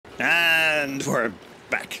And we're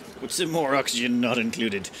back with some more oxygen not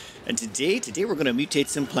included. And today we're going to mutate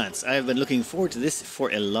some plants. I've been looking forward to this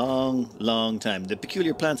for a long time. The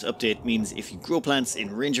peculiar plants update means if you grow plants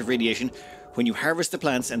in range of radiation, when you harvest the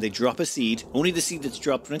plants and they drop a seed, only the seed that's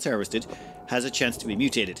dropped when it's harvested has a chance to be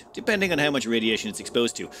mutated, depending on how much radiation it's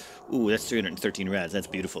exposed to. Ooh, that's 313 rads. That's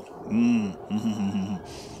beautiful.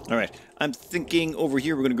 Alright, I'm thinking over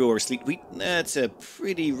here we're going to go over Sleet wheat. That's a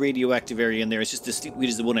pretty radioactive area in there. It's just the Sleet wheat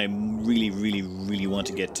is the one I really want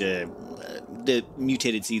to get the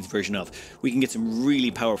mutated seeds version of. We can get some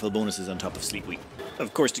really powerful bonuses on top of Sleet wheat.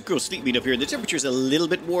 Of course, to grow Sleet wheat up here, the temperature's a little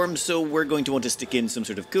bit warm, so we're going to want to stick in some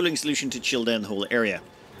sort of cooling solution to chill down the whole area.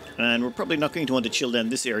 And we're probably not going to want to chill down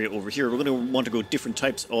this area over here. We're going to want to grow different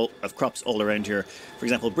types of crops all around here. For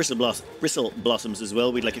example, bristle blossoms as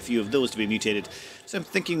well. We'd like a few of those to be mutated. So I'm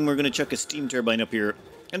thinking we're going to chuck a steam turbine up here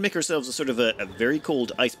and make ourselves a sort of a very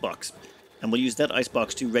cold ice box. And we'll use that ice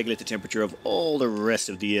box to regulate the temperature of all the rest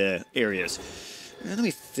of the areas. Let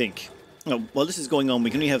me think. Oh, while this is going on,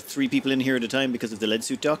 we can only have 3 people in here at a time because of the lead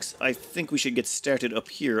suit docks. I think we should get started up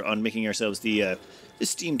here on making ourselves the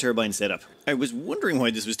steam turbine setup. I was wondering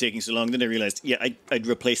why this was taking so long, then I realized, yeah, I'd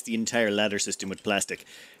replaced the entire ladder system with plastic.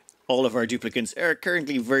 All of our duplicants are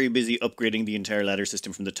currently very busy upgrading the entire ladder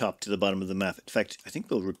system from the top to the bottom of the map. In fact, I think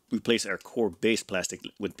we'll replace our core base plastic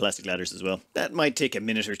with plastic ladders as well. That might take a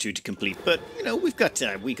minute or two to complete, but, you know, we've got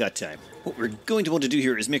time. We got time. What we're going to want to do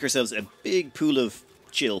here is make ourselves a big pool of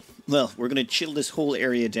chill. Well, we're going to chill this whole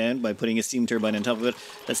area down by putting a steam turbine on top of it.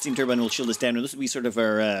 That steam turbine will chill this down, and this will be sort of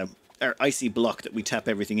our icy block that we tap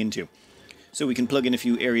everything into. So we can plug in a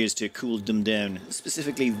few areas to cool them down.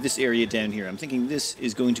 Specifically this area down here. I'm thinking this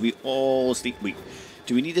is going to be all Sleet wheat.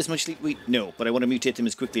 Do we need this much Sleet wheat? No, but I want to mutate them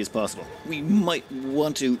as quickly as possible. We might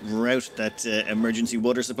want to route that emergency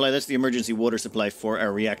water supply. That's the emergency water supply for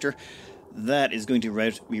our reactor. That is going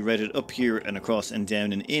to be routed up here and across and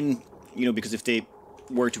down and in, you know, because if they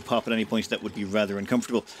were to pop at any point, that would be rather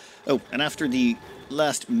uncomfortable. Oh, and after the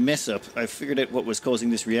last mess up, I figured out what was causing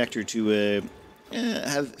this reactor to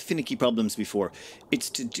have finicky problems before. It's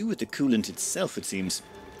to do with the coolant itself, it seems.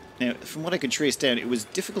 Now, from what I could trace down, it was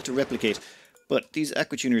difficult to replicate, but these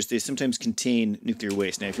aquatuners, they sometimes contain nuclear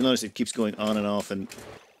waste. Now, if you'll notice, it keeps going on and off, and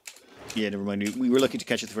yeah, never mind, we were lucky to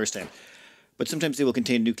catch it the first time. But sometimes they will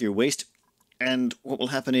contain nuclear waste, and what will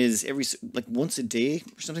happen is once a day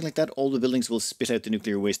or something like that, all the buildings will spit out the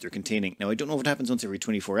nuclear waste they're containing. Now, I don't know if it happens once every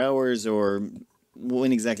 24 hours or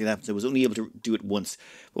when exactly it happens. I was only able to do it once.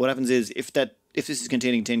 But what happens is if this is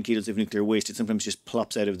containing 10 kilos of nuclear waste, it sometimes just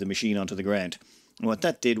plops out of the machine onto the ground. And what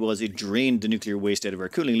that did was it drained the nuclear waste out of our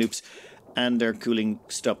cooling loops, and their cooling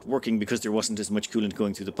stopped working because there wasn't as much coolant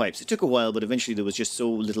going through the pipes. It took a while, but eventually there was just so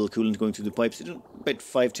little coolant going through the pipes, about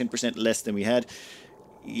 5-10% less than we had.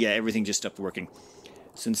 Yeah, everything just stopped working.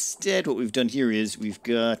 So instead, what we've done here is we've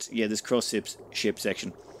got, this cross-shaped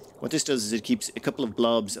section. What this does is it keeps a couple of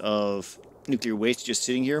blobs of nuclear waste just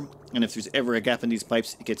sitting here, and if there's ever a gap in these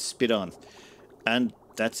pipes, it gets spit on. And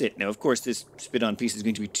that's it. Now, of course, this spit-on piece is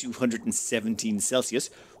going to be 217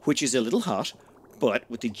 Celsius, which is a little hot, but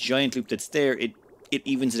with the giant loop that's there, it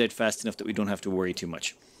evens it out fast enough that we don't have to worry too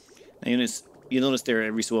much. Now, you'll notice there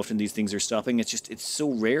every so often these things are stopping. It's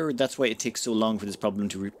so rare. That's why it takes so long for this problem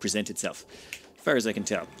to present itself, as far as I can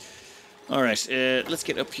tell. Alright, let's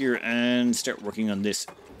get up here and start working on this.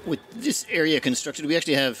 With this area constructed, we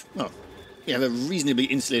actually have, we have a reasonably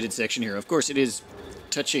insulated section here. Of course, it is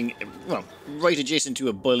touching, right adjacent to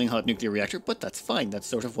a boiling hot nuclear reactor, but that's fine. That's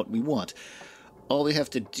sort of what we want. All we have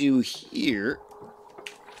to do here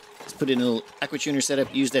is put in a little aquatuner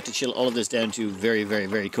setup, use that to chill all of this down to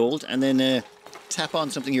very cold, and then tap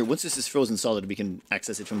on something here. Once this is frozen solid, we can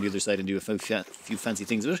access it from the other side and do a few fancy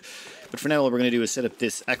things with it. But for now, all we're going to do is set up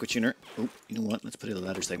this aquatuner. Oh, you know what? Let's put in a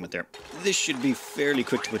ladder segment there. This should be fairly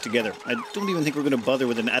quick to put together. I don't even think we're going to bother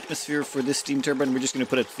with an atmosphere for this steam turbine. We're just going to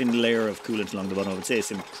put a thin layer of coolant along the bottom. I would say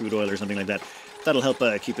some crude oil or something like that. That'll help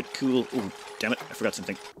keep it cool. Oh, damn it. I forgot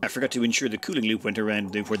something. I forgot to ensure the cooling loop went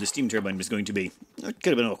around where the steam turbine was going to be. It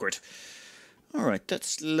could have been awkward. Alright,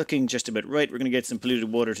 that's looking just about right. We're going to get some polluted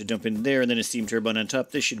water to dump in there, and then a steam turbine on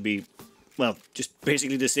top. This should be, just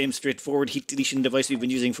basically the same straightforward heat deletion device we've been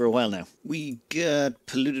using for a while now. We got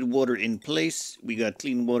polluted water in place. We got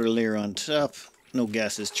clean water layer on top. No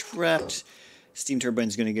gases trapped. Steam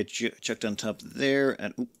turbine's going to get chucked on top there,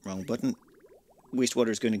 and, wrong button.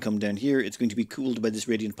 Wastewater is going to come down here. It's going to be cooled by this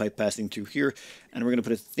radiant pipe passing through here, and we're going to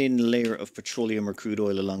put a thin layer of petroleum or crude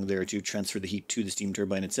oil along there to transfer the heat to the steam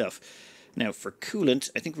turbine itself. Now, for coolant,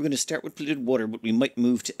 I think we're going to start with polluted water, but we might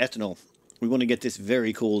move to ethanol. We want to get this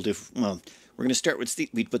very cold We're going to start with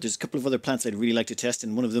sleet wheat, but there's a couple of other plants I'd really like to test,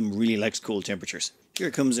 and one of them really likes cold temperatures.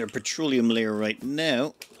 Here comes our petroleum layer right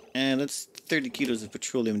now, and that's 30 kilos of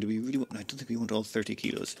petroleum. Do we really want... No, I don't think we want all 30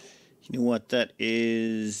 kilos. You know what that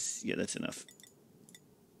is? Yeah, that's enough.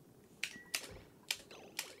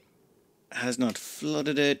 Has not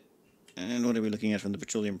flooded it. And what are we looking at from the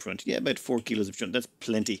petroleum front? Yeah, about 4 kilos of petroleum. That's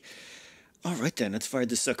plenty. Alright then, let's fire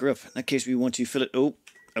this sucker up. In that case, we want to fill it... Oh,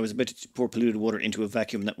 I was about to pour polluted water into a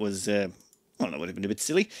vacuum. That was... well, that would have been a bit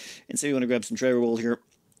silly. Instead, we want to grab some drywall roll here.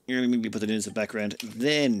 Here, maybe put it in as a background.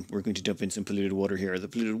 Then, we're going to dump in some polluted water here. The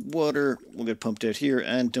polluted water will get pumped out here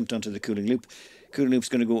and dumped onto the cooling loop. Cooling loop's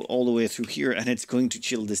going to go all the way through here, and it's going to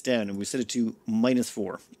chill this down. And we set it to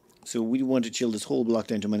 -4. So we want to chill this whole block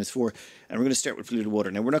down to -4, and we're going to start with polluted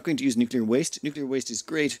water. Now, we're not going to use nuclear waste. Nuclear waste is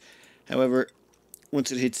great. However,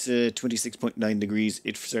 once it hits 26.9 degrees,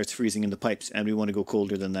 it starts freezing in the pipes, and we want to go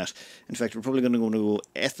colder than that. In fact, we're probably going to go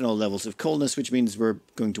ethanol levels of coldness, which means we're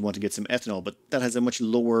going to want to get some ethanol, but that has a much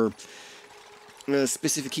lower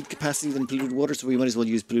specific heat capacity than polluted water, so we might as well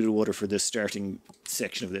use polluted water for the starting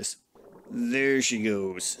section of this. There she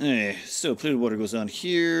goes. So polluted water goes on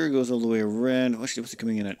here, goes all the way around. Actually, what's it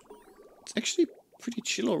coming in at? It's actually pretty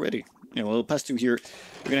chill already. Yeah, well, it'll pass through here.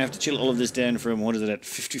 We're going to have to chill all of this down from, what is it, at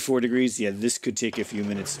 54 degrees? Yeah, this could take a few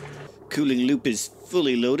minutes. Cooling loop is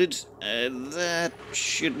fully loaded. That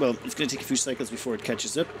should, well, it's going to take a few cycles before it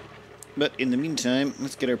catches up. But in the meantime,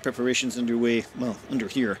 let's get our preparations underway, well, under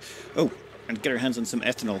here. Oh, and get our hands on some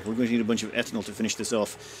ethanol. We're going to need a bunch of ethanol to finish this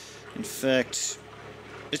off. In fact,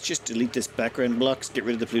 let's just delete this background blocks, get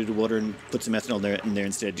rid of the polluted water, and put some ethanol in there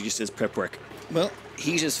instead, just as prep work. Well,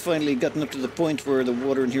 heat has finally gotten up to the point where the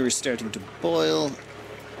water in here is starting to boil.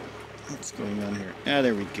 What's going on here? Ah,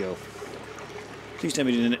 there we go. Please tell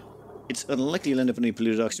me it's unlikely you'll end up in any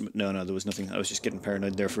polluted oxygen. No, there was nothing. I was just getting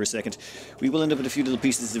paranoid there for a second. We will end up with a few little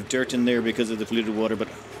pieces of dirt in there because of the polluted water, but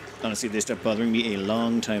honestly, they stopped bothering me a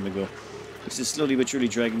long time ago. This is slowly but surely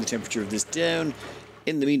dragging the temperature of this down.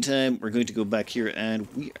 In the meantime, we're going to go back here and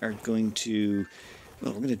we are going to...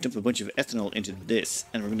 Well, we're going to dump a bunch of ethanol into this,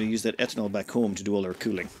 and we're going to use that ethanol back home to do all our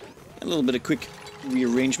cooling. A little bit of quick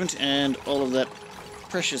rearrangement, and all of that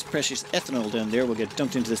precious, precious ethanol down there will get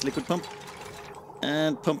dumped into this liquid pump,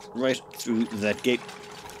 and pump right through that gate.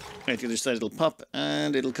 Right, the other side it'll pop,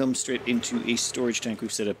 and it'll come straight into a storage tank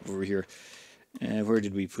we've set up over here. Where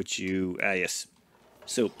did we put you? Ah, yes.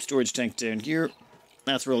 So, storage tank down here.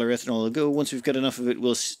 That's where all our ethanol will go. Once we've got enough of it,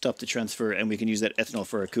 we'll stop the transfer, and we can use that ethanol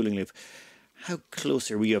for our cooling loop. How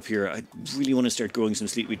close are we up here? I really want to start growing some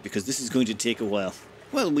sleet wheat because this is going to take a while.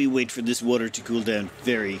 While we wait for this water to cool down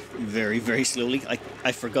very, very, very slowly.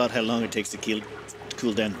 I forgot how long it takes to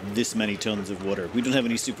cool down this many tons of water. We don't have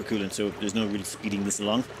any supercoolant, so there's no real speeding this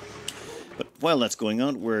along. But while that's going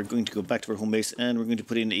on, we're going to go back to our home base and we're going to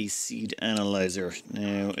put in a seed analyzer.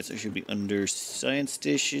 Now, it should be under science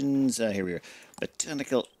stations. Here we are.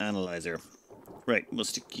 Botanical analyzer. Right, we'll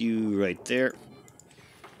stick you right there.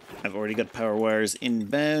 I've already got power wires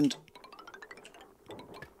inbound.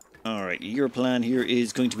 Alright, your plan here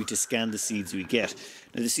is going to be to scan the seeds we get.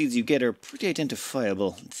 Now, the seeds you get are pretty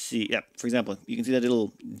identifiable. Let's see, yeah, for example, you can see that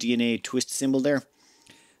little DNA twist symbol there.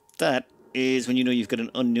 That is when you know you've got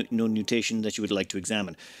an unknown mutation that you would like to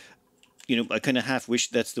examine. You know, I kind of half wish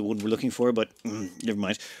that's the one we're looking for, but never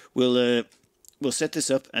mind. We'll set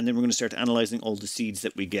this up, and then we're going to start analyzing all the seeds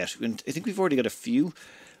that we get. And I think we've already got a few.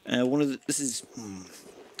 One of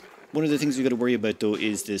the things we've got to worry about, though,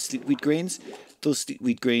 is the sleet wheat grains. Those sleet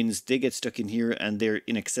wheat grains, they get stuck in here, and they're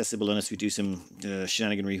inaccessible unless we do some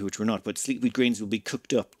shenaniganry, which we're not. But sleet wheat grains will be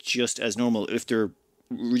cooked up just as normal if they're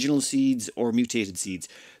original seeds or mutated seeds.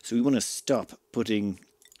 So we want to stop putting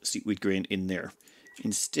sleet wheat grain in there.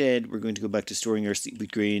 Instead, we're going to go back to storing our sleet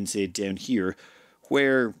wheat grain, say, down here,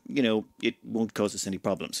 where, you know, it won't cause us any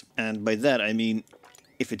problems. And by that, I mean,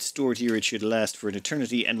 if it's stored here, it should last for an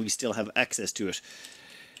eternity, and we still have access to it.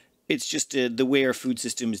 It's just the way our food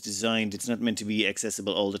system is designed. It's not meant to be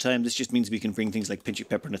accessible all the time. This just means we can bring things like pinchy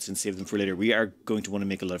pepper nuts and save them for later. We are going to want to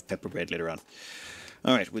make a lot of pepper bread later on.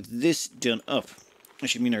 Alright, with this done up, I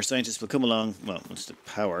should mean our scientists will come along. Well, once the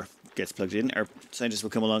power gets plugged in, our scientists will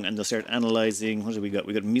come along and they'll start analysing. What have we got?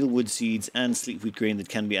 We got mealwood seeds and sleet wheat grain that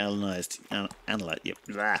can be analysed. Analysed, yep.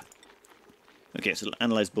 Blah. Okay, so it'll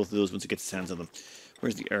analyse both of those once it gets its hands on them.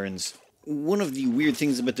 Where's the urns? One of the weird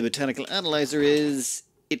things about the botanical analyzer is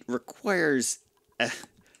it requires a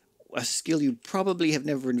skill you probably have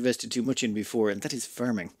never invested too much in before, and that is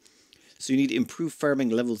farming. So you need improved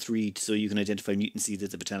farming level 3 so you can identify mutant seeds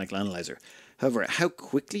as a botanical analyzer. However, how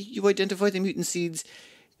quickly you identify the mutant seeds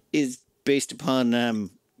is based upon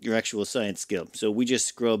your actual science skill. So we just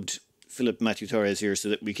scrubbed Philip Matthew Torres here so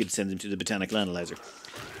that we could send them to the botanical analyzer.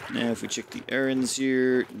 Now, if we check the errands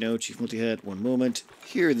here, no, Chief Multi-Hat, one moment.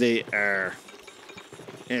 Here they are.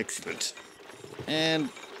 Excellent. And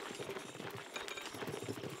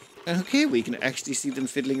okay, we can actually see them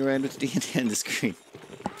fiddling around with the DNA on the screen.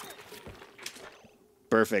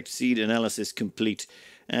 Perfect. Seed analysis complete.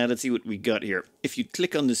 Let's see what we got here. If you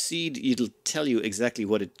click on the seed, it'll tell you exactly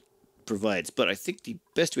what it provides. But I think the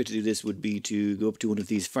best way to do this would be to go up to one of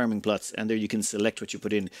these farming plots, and there you can select what you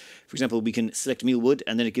put in. For example, we can select mealwood,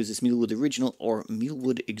 and then it gives us mealwood original or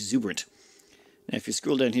mealwood exuberant. Now, if you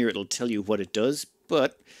scroll down here, it'll tell you what it does,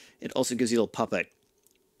 but it also gives you a little pop-out.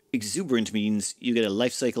 Exuberant means you get a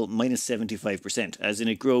life cycle minus 75%, as in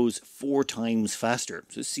it grows 4 times faster.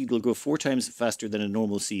 So this seed will grow 4 times faster than a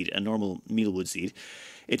normal seed, a normal mealwood seed.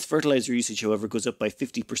 Its fertilizer usage, however, goes up by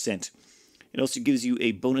 50%. It also gives you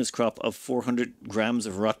a bonus crop of 400 grams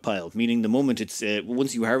of rot pile, meaning the moment it's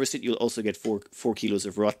once you harvest it, you'll also get 4 kilos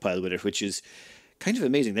of rot pile with it, which is kind of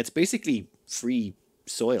amazing. That's basically free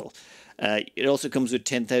soil. It also comes with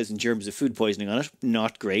 10,000 germs of food poisoning on it.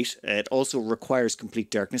 Not great. It also requires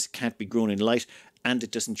complete darkness, can't be grown in light, and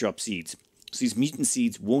it doesn't drop seeds. So these mutant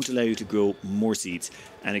seeds won't allow you to grow more seeds.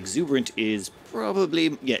 And exuberant is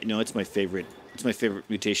probably, it's my favorite. It's my favorite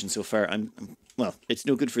mutation so far. Well, it's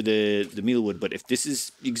no good for the mealwood, but if this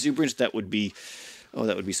is exuberant, that would be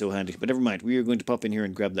so handy. But never mind, we are going to pop in here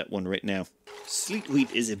and grab that one right now. Sleet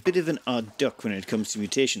wheat is a bit of an odd duck when it comes to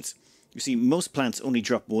mutations. You see, most plants only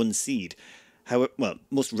drop 1 seed. However, well,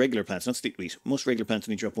 most regular plants, not sleet wheat, most regular plants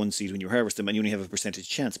only drop 1 seed when you harvest them, and you only have a percentage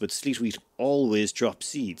chance, but sleet wheat always drops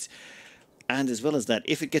seeds. And as well as that,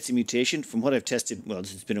 if it gets a mutation, from what I've tested, well,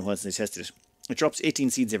 it's been a while since I tested it, it drops 18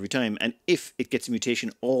 seeds every time, and if it gets a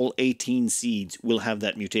mutation, all 18 seeds will have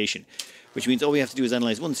that mutation. Which means all we have to do is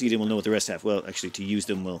analyze 1 seed and we'll know what the rest have. Well, actually, to use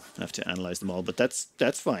them, we'll have to analyze them all, but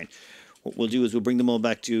that's fine. What we'll do is we'll bring them all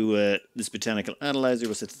back to this botanical analyzer.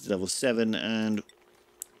 We'll set it to level 7, and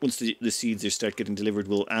once the seeds start getting delivered,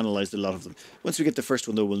 we'll analyze the lot of them. Once we get the first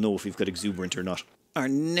one, though, we'll know if we've got exuberant or not. Our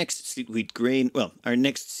next sleet wheat grain, well, our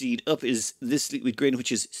next seed up is this sleet wheat grain,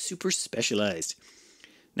 which is super specialized.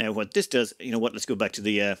 Now, what this does, you know what, let's go back to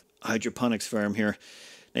the hydroponics farm here.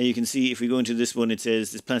 Now, you can see if we go into this one, it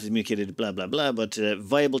says this plant is mutated, blah, blah, blah, but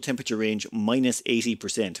viable temperature range minus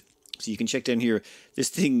 80%. So you can check down here, this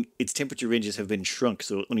thing, its temperature ranges have been shrunk,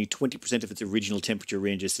 so only 20% of its original temperature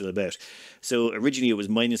range is still about. So originally it was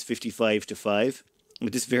minus 55 to 5.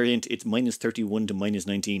 With this variant, it's minus 31 to minus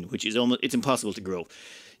 19, which is it's impossible to grow.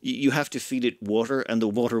 You have to feed it water, and the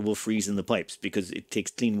water will freeze in the pipes because it takes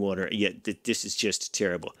clean water. Yet this is just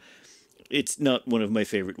terrible. It's not one of my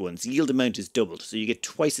favorite ones. Yield amount is doubled, so you get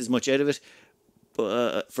twice as much out of it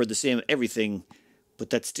for the same everything. But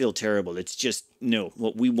that's still terrible. It's just, no,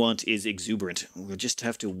 what we want is exuberant. We'll just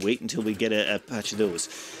have to wait until we get a patch of those.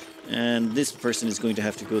 And this person is going to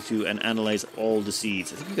have to go through and analyze all the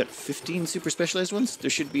seeds. I think we've got 15 super specialized ones. There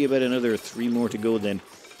should be about another 3 more to go then.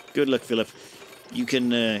 Good luck, Philip. You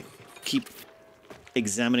can keep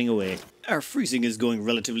examining away. Our freezing is going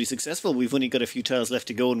relatively successful. We've only got a few tiles left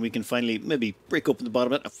to go, and we can finally maybe break open the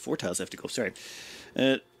bottom of it. 4 tiles left to go, sorry.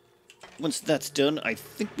 Once that's done, I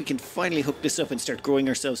think we can finally hook this up and start growing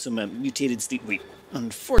ourselves some mutated sleet wheat.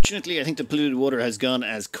 Unfortunately, I think the polluted water has gone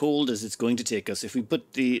as cold as it's going to take us. If we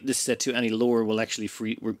put this set to any lower, we'll actually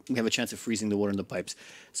we have a chance of freezing the water in the pipes.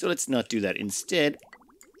 So let's not do that. Instead,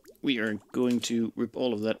 we are going to rip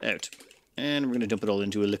all of that out. And we're going to dump it all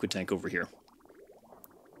into a liquid tank over here.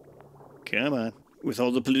 Come on. With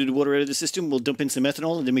all the polluted water out of the system, we'll dump in some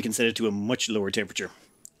ethanol, and then we can set it to a much lower temperature.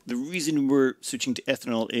 The reason we're switching to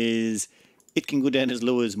ethanol is it can go down as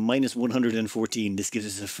low as minus 114. This gives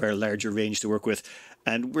us a far larger range to work with,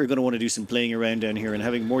 and we're going to want to do some playing around down here, and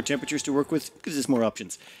having more temperatures to work with gives us more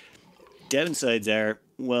options. Downsides are,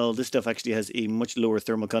 well, this stuff actually has a much lower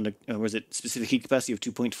thermal specific heat capacity of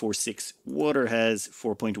 2.46. Water has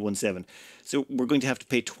 4.17. So we're going to have to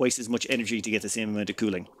pay twice as much energy to get the same amount of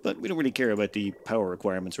cooling. But we don't really care about the power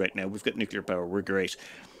requirements right now. We've got nuclear power. We're great.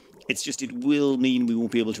 It's just it will mean we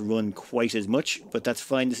won't be able to run quite as much, but that's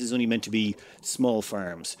fine. This is only meant to be small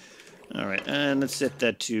farms. All right, and let's set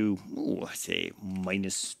that to, I'd say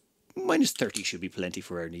minus 30 should be plenty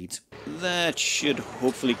for our needs. That should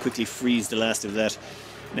hopefully quickly freeze the last of that.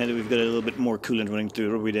 Now that we've got a little bit more coolant running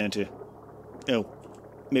through, what are we down to? Oh,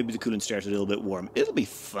 maybe the coolant started a little bit warm. It'll be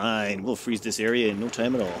fine. We'll freeze this area in no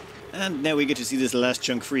time at all. And now we get to see this last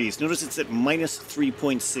chunk freeze. Notice it's at minus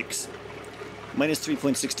 3.6. Minus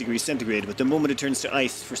 3.6 degrees centigrade, but the moment it turns to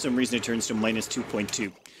ice, for some reason it turns to minus 2.2.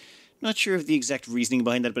 Not sure of the exact reasoning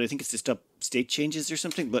behind that, but I think it's to stop state changes or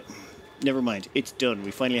something, but never mind. It's done.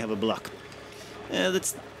 We finally have a block.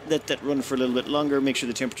 Let's let that run for a little bit longer, make sure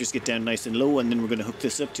the temperatures get down nice and low, and then we're going to hook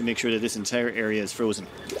this up to make sure that this entire area is frozen.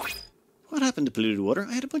 What happened to polluted water?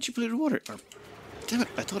 I had a bunch of polluted water. Oh, damn it,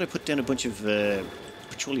 I thought I put down a bunch of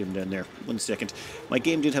petroleum down there. 1 second. My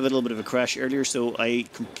game did have a little bit of a crash earlier, so I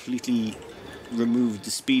completely removed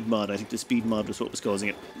the speed mod. I think the speed mod was what was causing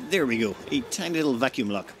it. There we go. A tiny little vacuum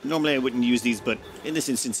lock. Normally I wouldn't use these, but in this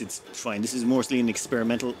instance it's fine. This is mostly an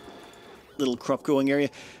experimental little crop growing area,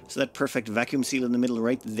 so that perfect vacuum seal in the middle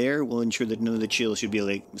right there will ensure that none of the chill should be able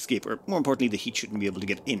to escape, or more importantly the heat shouldn't be able to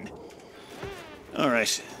get in.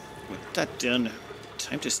 Alright, with that done,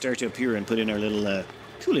 time to start up here and put in our little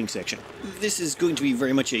cooling section. This is going to be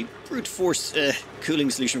very much a brute force cooling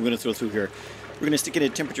solution we're going to throw through here. We're going to stick in a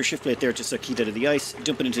temperature shift plate there to suck heat out of the ice,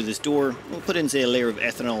 dump it into this door. We'll put in, say, a layer of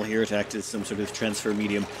ethanol here to act as some sort of transfer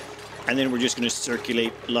medium, and then we're just going to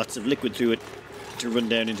circulate lots of liquid through it to run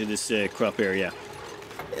down into this crop area.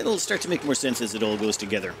 It'll start to make more sense as it all goes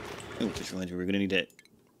together. Oh, just reminds me, we're going to need to...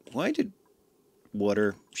 Why did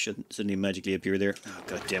water shouldn't suddenly magically appear there? Oh,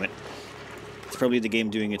 god damn it. It's probably the game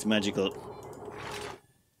doing its magical...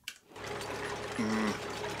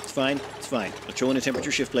 It's fine, it's fine. I'll throw in a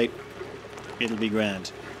temperature shift plate. It'll be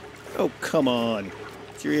grand. Oh, come on.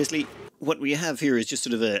 Seriously? What we have here is just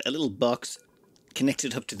sort of a little box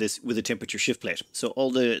connected up to this with a temperature shift plate. So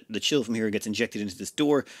all the chill from here gets injected into this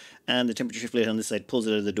door, and the temperature shift plate on this side pulls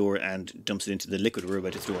it out of the door and dumps it into the liquid we're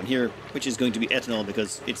about to throw in here, which is going to be ethanol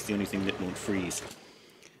because it's the only thing that won't freeze.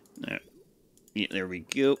 Now, yeah, there we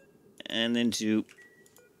go. And then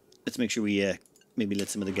let's make sure we maybe let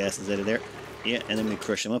some of the gases out of there. Yeah, and then we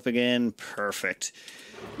crush them up again. Perfect.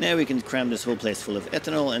 Now we can cram this whole place full of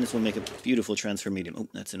ethanol, and this will make a beautiful transfer medium. Oh,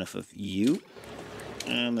 that's enough of you.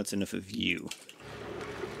 And that's enough of you.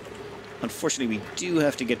 Unfortunately, we do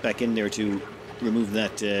have to get back in there to remove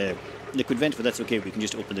that liquid vent, but that's okay. We can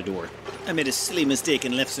just open the door. I made a silly mistake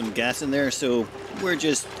and left some gas in there, so we're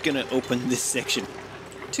just going to open this section.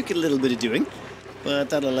 Took it a little bit of doing,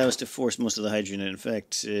 but that'll allow us to force most of the hydrogen in. In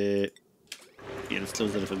fact, yeah, let's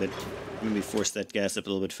close that up a bit. Maybe force that gas up a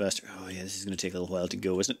little bit faster. Oh yeah, this is going to take a little while to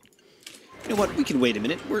go, isn't it? You know what? We can wait a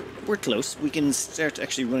minute. We're close. We can start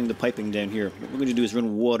actually running the piping down here. What we're going to do is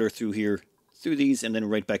run water through here, through these, and then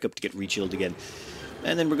right back up to get rechilled again.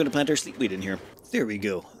 And then we're going to plant our sleet weed in here. There we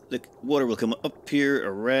go. The water will come up here,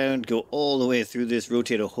 around, go all the way through this,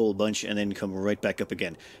 rotate a whole bunch, and then come right back up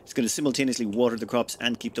again. It's going to simultaneously water the crops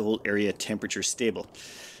and keep the whole area temperature stable.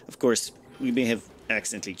 Of course, we may have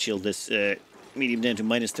accidentally chilled this medium down to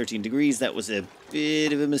minus 13 degrees. That was a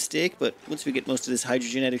bit of a mistake, but once we get most of this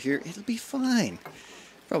hydrogen out of here, it'll be fine.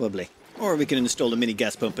 Probably. Or we can install a mini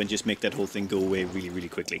gas pump and just make that whole thing go away really, really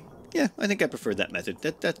quickly. Yeah, I think I prefer that method.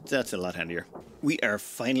 That's a lot handier. We are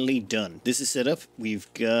finally done. This is set up. We've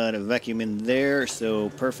got a vacuum in there, so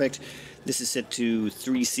perfect. This is set to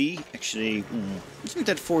 3C. Actually, let's make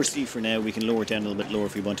that 4C for now. We can lower it down a little bit lower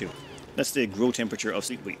if we want to. That's the grow temperature of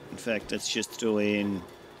sleet wheat. In fact, let's just throw in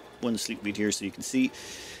one sleet wheat here so you can see.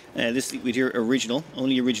 This sleet wheat here, original.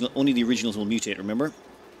 Only the originals will mutate, remember?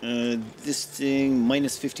 This thing,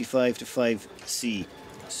 minus 55 to 5C.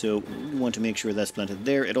 So we want to make sure that's planted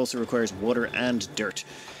there. It also requires water and dirt.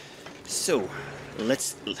 So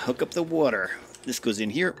let's hook up the water. This goes in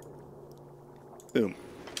here. Boom.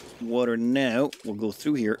 Water now will go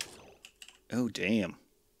through here. Oh, damn.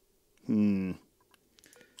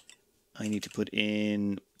 I need to put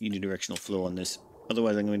in unidirectional flow on this.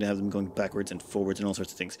 Otherwise, I'm going to have them going backwards and forwards and all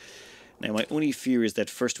sorts of things. Now, my only fear is that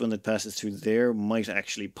first one that passes through there might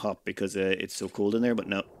actually pop because it's so cold in there. But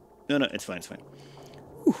no, it's fine, it's fine.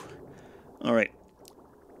 Whew. All right.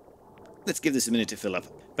 Let's give this a minute to fill up.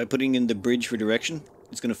 By putting in the bridge for direction,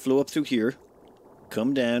 it's going to flow up through here,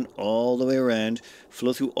 come down all the way around,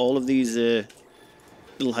 flow through all of these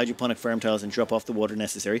little hydroponic farm tiles and drop off the water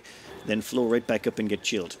necessary, then flow right back up and get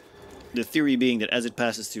chilled. The theory being that as it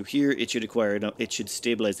passes through here, it should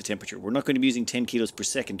stabilize the temperature. We're not going to be using 10 kilos per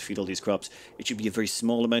second to feed all these crops. It should be a very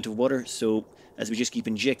small amount of water, so as we just keep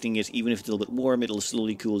injecting it, even if it's a little bit warm, it'll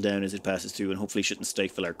slowly cool down as it passes through and hopefully shouldn't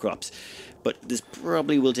stifle our crops. But this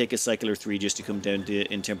probably will take a cycle or 3 just to come down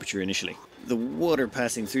in temperature initially. The water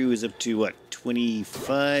passing through is up to, what,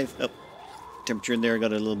 25? Oh, temperature in there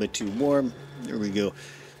got a little bit too warm. There we go.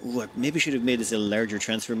 Ooh, I maybe should have made this a larger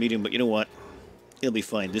transfer medium, but you know what? It'll be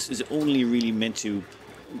fine. This is only really meant to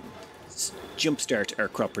jumpstart our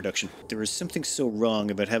crop production. There is something so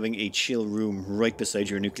wrong about having a chill room right beside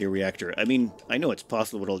your nuclear reactor. I mean, I know it's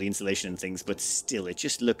possible with all the insulation and things, but still, it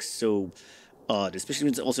just looks so odd, especially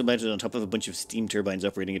when it's also mounted on top of a bunch of steam turbines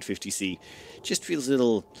operating at 50C. It just feels a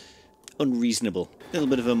little unreasonable. A little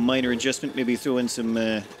bit of a minor adjustment, maybe throw in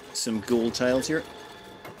some gold tiles here.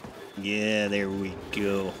 Yeah, there we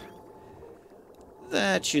go.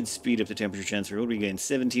 That should speed up the temperature transfer. What are we getting?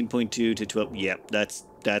 17.2 to 12. Yep,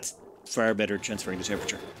 that's far better transferring the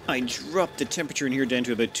temperature. I dropped the temperature in here down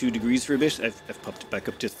to about 2 degrees for a bit. I've popped it back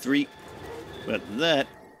up to 3. But that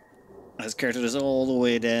has carted us all the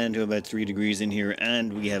way down to about 3 degrees in here,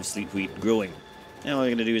 and we have sleet wheat growing. Now all I'm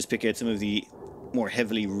going to do is pick out some of the more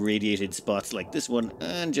heavily radiated spots like this one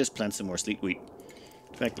and just plant some more sleet wheat.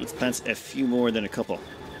 In fact, let's plant a few more than a couple.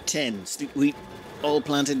 10 sleet wheat, all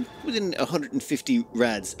planted within 150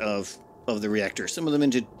 rads of the reactor. Some of them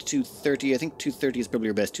into 230. I think 230 is probably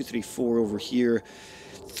our best. 234 over here.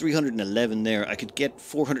 311 there. I could get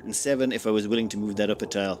 407 if I was willing to move that up a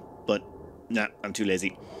tile, but nah, I'm too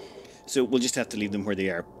lazy. So we'll just have to leave them where they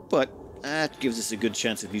are. But that gives us a good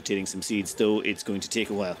chance of mutating some seeds, though it's going to take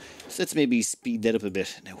a while. So let's maybe speed that up a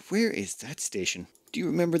bit. Now, where is that station? Do you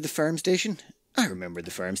remember the farm station? I remember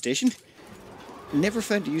the farm station. Never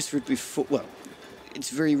found a use for it before. Well, it's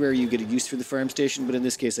very rare you get a use for the farm station, but in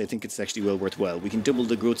this case I think it's actually well worthwhile. We can double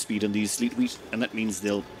the growth speed on these sleet wheat, and that means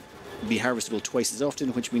they'll be harvestable twice as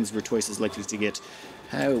often, which means we're twice as likely to get...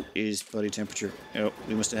 How is body temperature? Oh,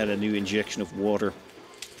 we must have had a new injection of water.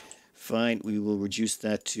 Fine, we will reduce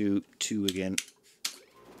that to 2 again.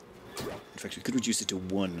 In fact, we could reduce it to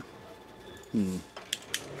 1.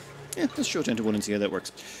 Yeah, let's show it down to 1 and see how that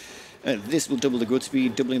works. This will double the growth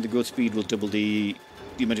speed. Doubling the growth speed will double the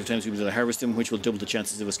amount of times we'll be able to harvest them, which will double the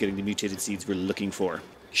chances of us getting the mutated seeds we're looking for.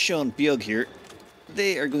 Sean Biog here.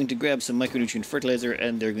 They are going to grab some micronutrient fertilizer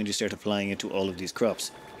and they're going to start applying it to all of these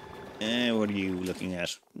crops. What are you looking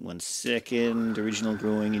at? 1 second. Original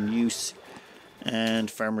growing in use. And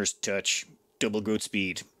Farmer's Touch. Double growth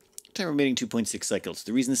speed. Time remaining 2.6 cycles.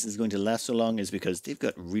 The reason this is going to last so long is because they've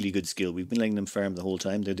got really good skill. We've been letting them farm the whole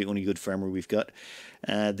time. They're the only good farmer we've got.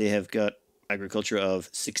 They have got agriculture of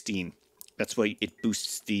 16. That's why it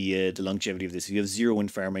boosts the longevity of this. If you have 0 in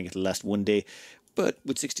farming, it'll last 1 day. But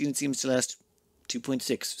with 16, it seems to last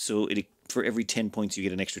 2.6. So for every 10 points, you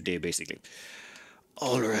get an extra day, basically.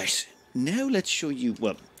 All right. Now let's show you...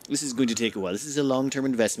 Well, this is going to take a while. This is a long-term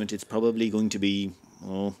investment. It's probably going to be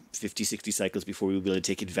 50, 60 cycles before we'll be able to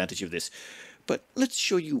take advantage of this. But let's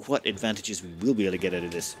show you what advantages we will be able to get out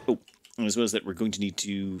of this. Oh, and as well as that, we're going to need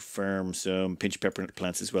to farm some pinch peppernut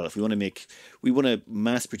plants as well. If we want to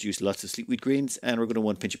mass produce lots of sleet wheat grains, and we're going to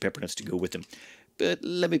want pinch peppernuts to go with them. But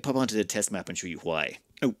let me pop onto the test map and show you why.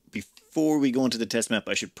 Oh, before we go onto the test map,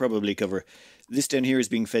 I should probably cover this. Down here is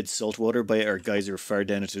being fed salt water by our geyser far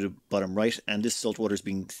down to the bottom right, and this salt water is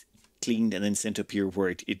being cleaned and then sent up here where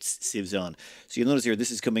it sieves on. So you'll notice here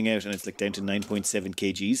this is coming out and it's like down to 9.7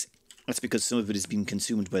 kgs. That's because some of it is being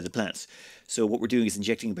consumed by the plants. So what we're doing is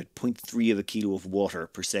injecting about 0.3 of a kilo of water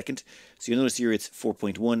per second. So you'll notice here it's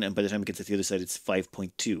 4.1, and by the time it gets at the other side it's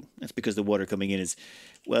 5.2. That's because the water coming in is,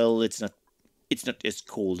 well, it's not as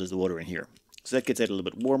cold as the water in here. So that gets out a little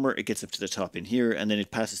bit warmer, it gets up to the top in here, and then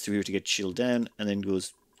it passes through here to get chilled down, and then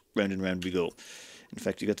goes round and round we go. In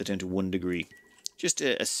fact, we got that down to 1 degree. Just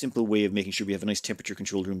a simple way of making sure we have a nice temperature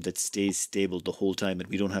controlled room that stays stable the whole time and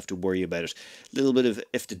we don't have to worry about it. A little bit of,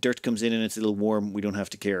 if the dirt comes in and it's a little warm, we don't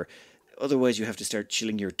have to care. Otherwise you have to start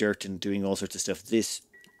chilling your dirt and doing all sorts of stuff. This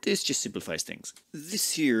just simplifies things.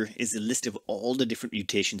 This here is a list of all the different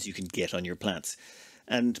mutations you can get on your plants.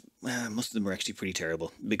 And most of them are actually pretty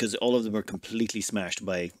terrible because all of them are completely smashed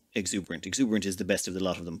by Exuberant. Exuberant is the best of the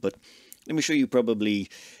lot of them, but let me show you probably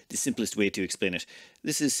the simplest way to explain it.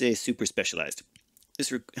 This is super specialized.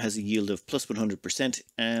 This has a yield of plus 100%,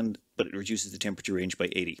 but it reduces the temperature range by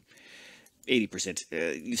 80%.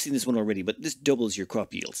 You've seen this one already, but this doubles your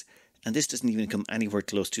crop yields. And this doesn't even come anywhere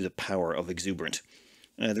close to the power of Exuberant.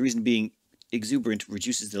 The reason being, Exuberant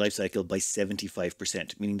reduces the life cycle by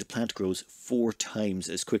 75%, meaning the plant grows 4 times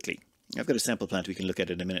as quickly. I've got a sample plant we can look at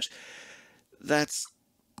in a minute. That's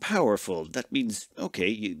powerful. That means, okay,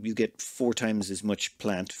 you get 4 times as much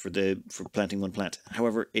plant for planting one plant.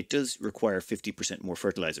 However, it does require 50% more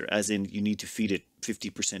fertilizer, as in you need to feed it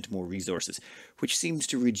 50% more resources, which seems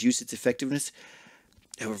to reduce its effectiveness.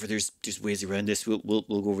 However, there's ways around this. We'll go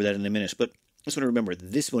over that in a minute. But I just want to remember,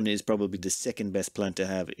 this one is probably the second best plant to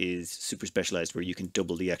have, is super specialized, where you can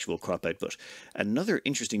double the actual crop output. Another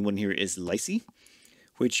interesting one here is Lysine,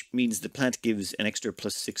 which means the plant gives an extra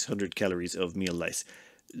plus 600 calories of meal lice.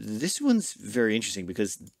 This one's very interesting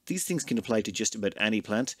because these things can apply to just about any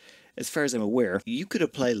plant. As far as I'm aware, you could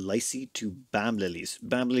apply Lysine to balm lilies.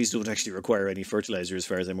 Balm lilies don't actually require any fertilizer as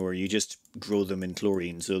far as I'm aware. You just grow them in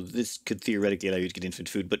chlorine. So this could theoretically allow you to get infant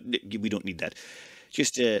food, but we don't need that.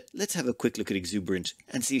 Just let's have a quick look at Exuberant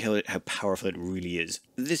and see how powerful it really is.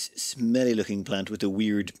 This smelly looking plant with the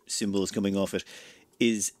weird symbols coming off it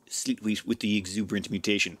is sleet wheat with the Exuberant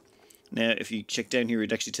mutation. Now, if you check down here,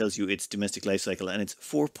 it actually tells you its domestic life cycle, and it's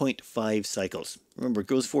 4.5 cycles. Remember, it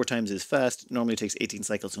grows 4 times as fast. Normally it takes 18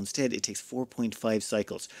 cycles, so instead it takes 4.5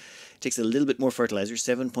 cycles. It takes a little bit more fertilizer,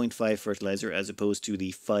 7.5 fertilizer, as opposed to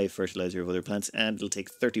the 5 fertilizer of other plants, and it'll take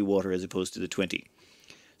 30 water as opposed to the 20.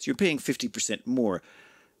 So you're paying 50% more,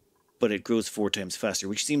 but it grows 4 times faster,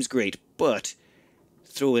 which seems great, but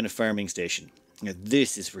throw in a farming station. Now,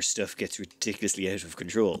 this is where stuff gets ridiculously out of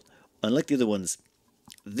control. Unlike the other ones,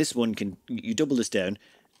 this one you double this down,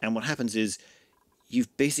 and what happens is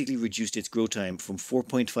you've basically reduced its grow time from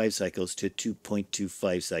 4.5 cycles to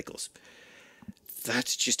 2.25 cycles.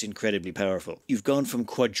 That's just incredibly powerful. You've gone from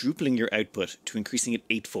quadrupling your output to increasing it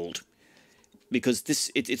 8-fold. Because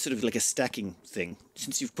it's sort of like a stacking thing.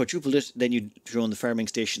 Since you've quadrupled it, then you throw in the farming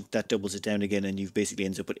station, that doubles it down again, and you've basically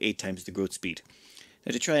ends up with 8 times the growth speed.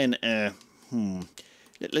 Now to try and,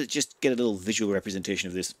 let's just get a little visual representation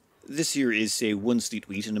of this. This here is, say, 1 Sleet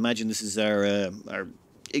wheat, and imagine this is our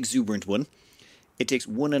exuberant one. It takes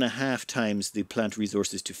 1.5 times the plant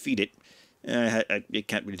resources to feed it. It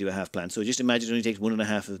can't really do a half plant, so just imagine it only takes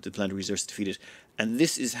 1.5 of the plant resources to feed it. And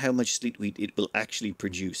this is how much Sleet wheat it will actually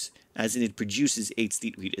produce. As in, it produces 8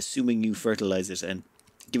 Sleet wheat, assuming you fertilize it and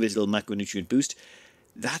give it a little macronutrient boost.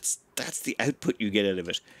 That's the output you get out of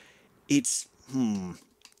it. It's,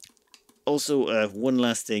 Also, one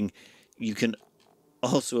last thing, you can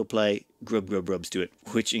also apply grubs to it,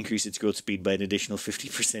 which increase its growth speed by an additional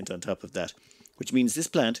 50% on top of that. Which means this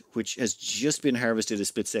plant, which has just been harvested a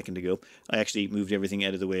split second ago, I actually moved everything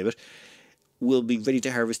out of the way of it, will be ready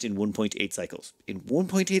to harvest in 1.8 cycles. In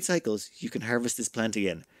 1.8 cycles, you can harvest this plant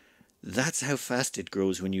again. That's how fast it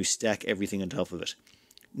grows when you stack everything on top of it.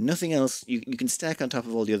 Nothing else, you can stack on top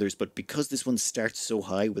of all the others, but because this one starts so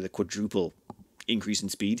high with a quadruple increase in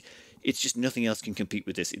speed, it's just nothing else can compete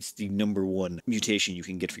with this. It's the #1 mutation you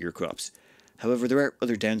can get for your crops. However, there are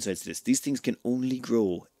other downsides to this. These things can only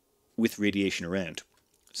grow with radiation around.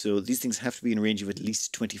 So these things have to be in a range of at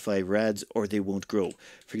least 25 rads or they won't grow.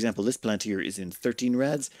 For example, this plant here is in 13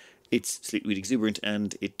 rads. It's Sleet wheat exuberant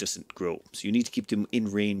and it doesn't grow. So you need to keep them in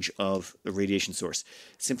range of a radiation source.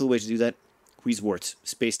 Simple way to do that, wheatworts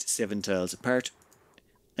spaced 7 tiles apart.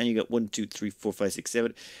 And you got 1, 2, 3, 4, 5, 6,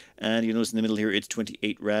 7. And you notice in the middle here it's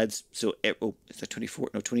 28 rads. So, is that 24?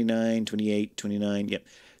 No, 29, 28, 29. Yep.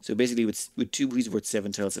 So basically with 2 wheatworts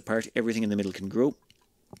 7 tiles apart, everything in the middle can grow.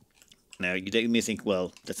 Now, you may think,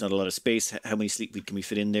 well, that's not a lot of space. How many Sleet wheat can we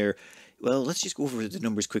fit in there? Well, let's just go over the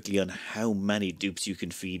numbers quickly on how many dupes you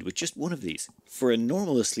can feed with just one of these. For a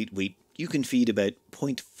normal Sleet wheat, you can feed about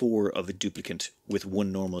 0.4 of a duplicant with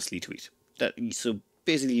 1 normal Sleet wheat. So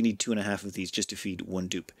basically you need 2.5 of these just to feed 1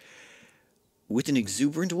 dupe. With an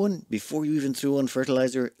exuberant one, before you even throw on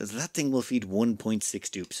fertilizer, that thing will feed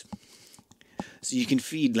 1.6 dupes. So you can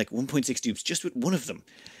feed like 1.6 dupes just with one of them.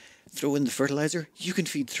 Throw in the fertilizer, you can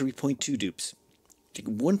feed 3.2 dupes. Take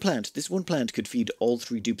this one plant could feed all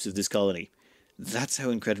 3 dupes of this colony. That's how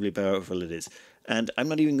incredibly powerful it is. And I'm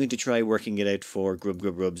not even going to try working it out for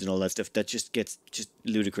grubs and all that stuff. That just gets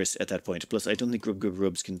ludicrous at that point. Plus, I don't think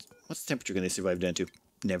grubs can... What's the temperature can they survive down to?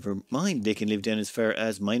 Never mind, they can live down as far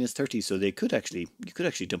as -30, so you could actually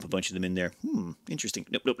dump a bunch of them in there. Interesting.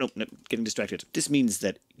 Nope, getting distracted. This means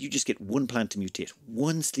that you just get 1 plant to mutate,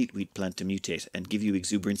 1 Sleet wheat plant to mutate, and give you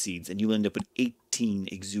exuberant seeds, and you'll end up with 18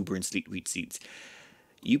 exuberant Sleet wheat seeds.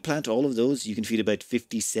 You plant all of those, you can feed about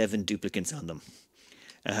 57 duplicants on them.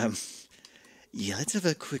 Yeah, let's have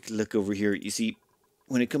a quick look over here. You see,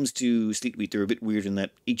 when it comes to Sleet wheat, they're a bit weird in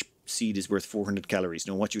that each seed is worth 400 calories,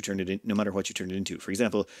 no matter what you turn it into. For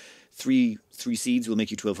example, three seeds will make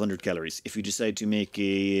you 1,200 calories. If you decide to make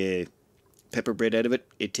a pepper bread out of it,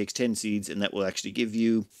 it takes 10 seeds, and that will actually give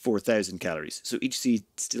you 4,000 calories. So each seed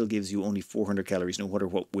still gives you only 400 calories, no matter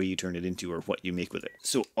what way you turn it into or what you make with it.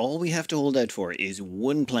 So all we have to hold out for is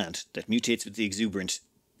 1 plant that mutates with the exuberant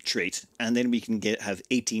trait, and then we can have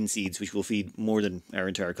 18 seeds, which will feed more than our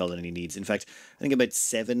entire colony needs. In fact, I think about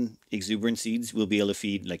 7 exuberant seeds will be able to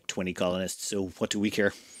feed like 20 colonists, so what do we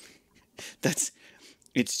care?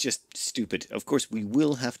 It's just stupid. Of course, we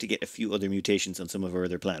will have to get a few other mutations on some of our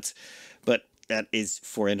other plants, but that is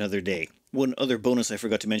for another day. One other bonus I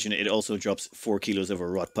forgot to mention, it also drops 4 kilos of a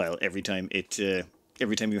rot pile every time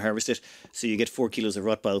you harvest it, so you get 4 kilos of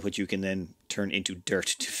rot pile, which you can then turn into dirt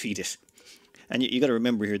to feed it. And you got to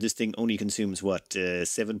remember here, this thing only consumes,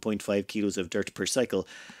 7.5 kilos of dirt per cycle,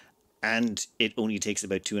 and it only takes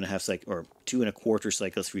about 2.25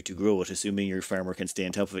 cycles for you to grow it, assuming your farmer can stay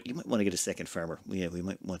on top of it. You might want to get a second farmer. Yeah, we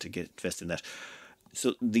might want to invest in that.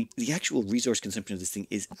 So the actual resource consumption of this thing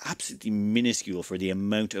is absolutely minuscule for the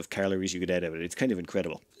amount of calories you get out of it. It's kind of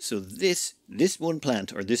incredible. So this one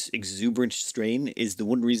plant, or this exuberant strain, is the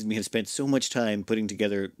one reason we have spent so much time putting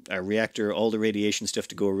together our reactor, all the radiation stuff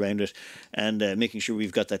to go around it, and making sure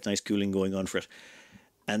we've got that nice cooling going on for it.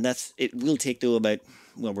 And it will take, though, about,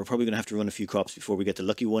 well, we're probably going to have to run a few crops before we get the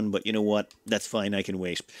lucky one, but you know what? That's fine, I can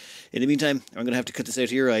wait. In the meantime, I'm going to have to cut this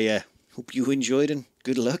out here. I hope you enjoyed, and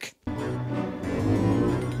good luck.